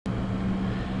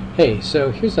Hey, so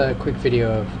here's a quick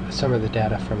video of some of the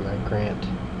data from the grant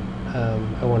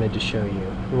I wanted to show you.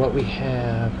 And what we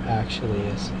have actually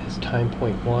is time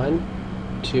point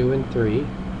 1, 2, and 3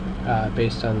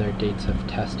 based on their dates of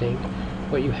testing.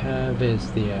 What you have is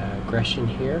the aggression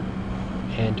here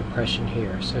and depression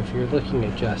here. So if you're looking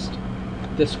at just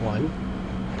this one,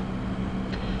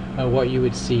 what you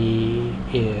would see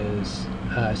is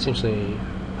essentially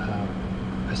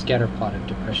a scatter plot of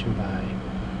depression by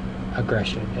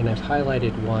aggression, and I've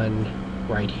highlighted one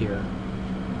right here.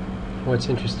 What's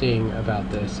interesting about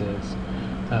this is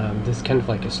this is kind of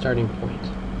like a starting point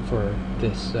for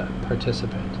this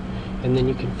participant, and then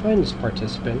you can find this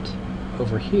participant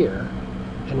over here,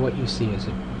 and what you see is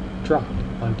a drop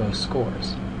on both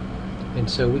scores.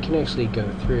 And so we can actually go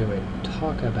through and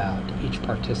talk about each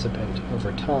participant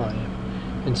over time.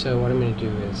 And so what I'm going to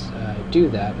do is do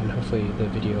that, and hopefully the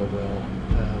video will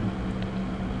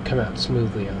come out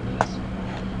smoothly on this.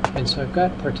 And so I've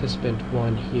got participant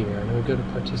 1 here, and I'm going to go to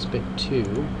participant 2,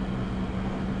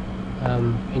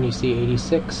 and you see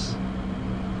 86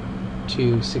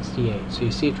 to 68. So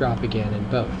you see it drop again in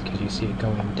both, because you see it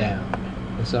going down.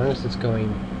 As long as it's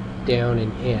going down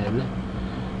and in,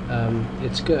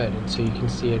 it's good. And so you can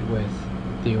see it with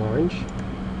the orange,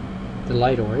 the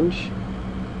light orange,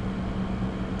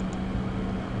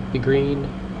 the green.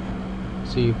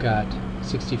 So you've got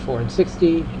 64 and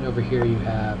 60, and over here you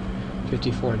have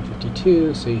 54 and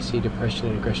 52, so you see depression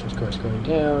and aggression scores going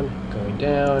down, going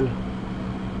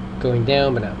down, going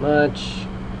down, but not much.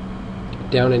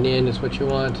 Down and in is what you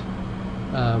want.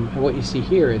 And what you see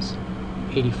here is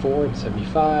 84 and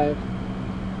 75,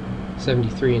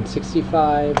 73 and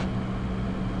 65,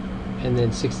 and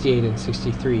then 68 and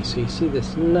 63. So you see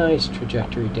this nice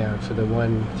trajectory down for the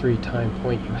 1-3 time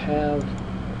point you have.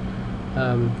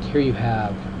 Here you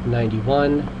have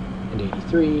 91 and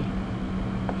 83,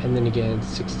 and then again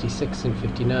 66 and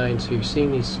 59. So you're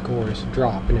seeing these scores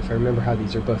drop, and if I remember how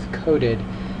these are both coded,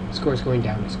 scores going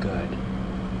down is good.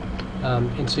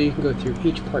 And so you can go through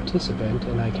each participant,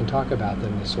 and I can talk about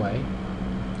them this way.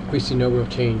 We see no real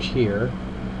change here.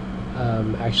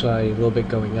 Actually a little bit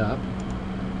going up.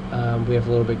 We have a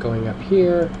little bit going up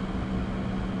here,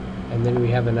 and then we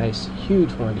have a nice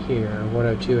huge one here,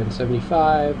 102 and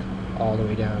 75, all the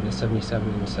way down to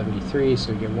 77 and 73.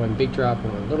 So we get one big drop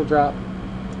and one little drop.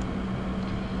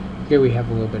 Here we have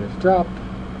a little bit of drop,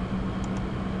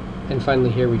 and finally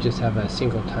here we just have a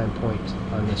single time point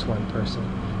on this one person.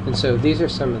 And so these are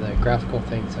some of the graphical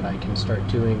things that I can start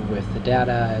doing with the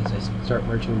data. As I start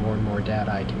merging more and more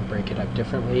data, I can break it up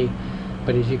differently.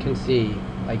 But as you can see,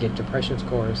 I get depression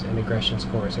scores and aggression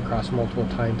scores across multiple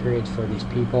time periods for these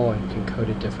people, and can code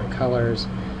it different colors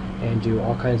and do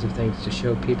all kinds of things to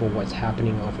show people what's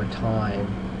happening over time,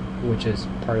 which is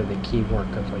part of the key work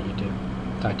of what you do.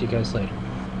 Talk to you guys later.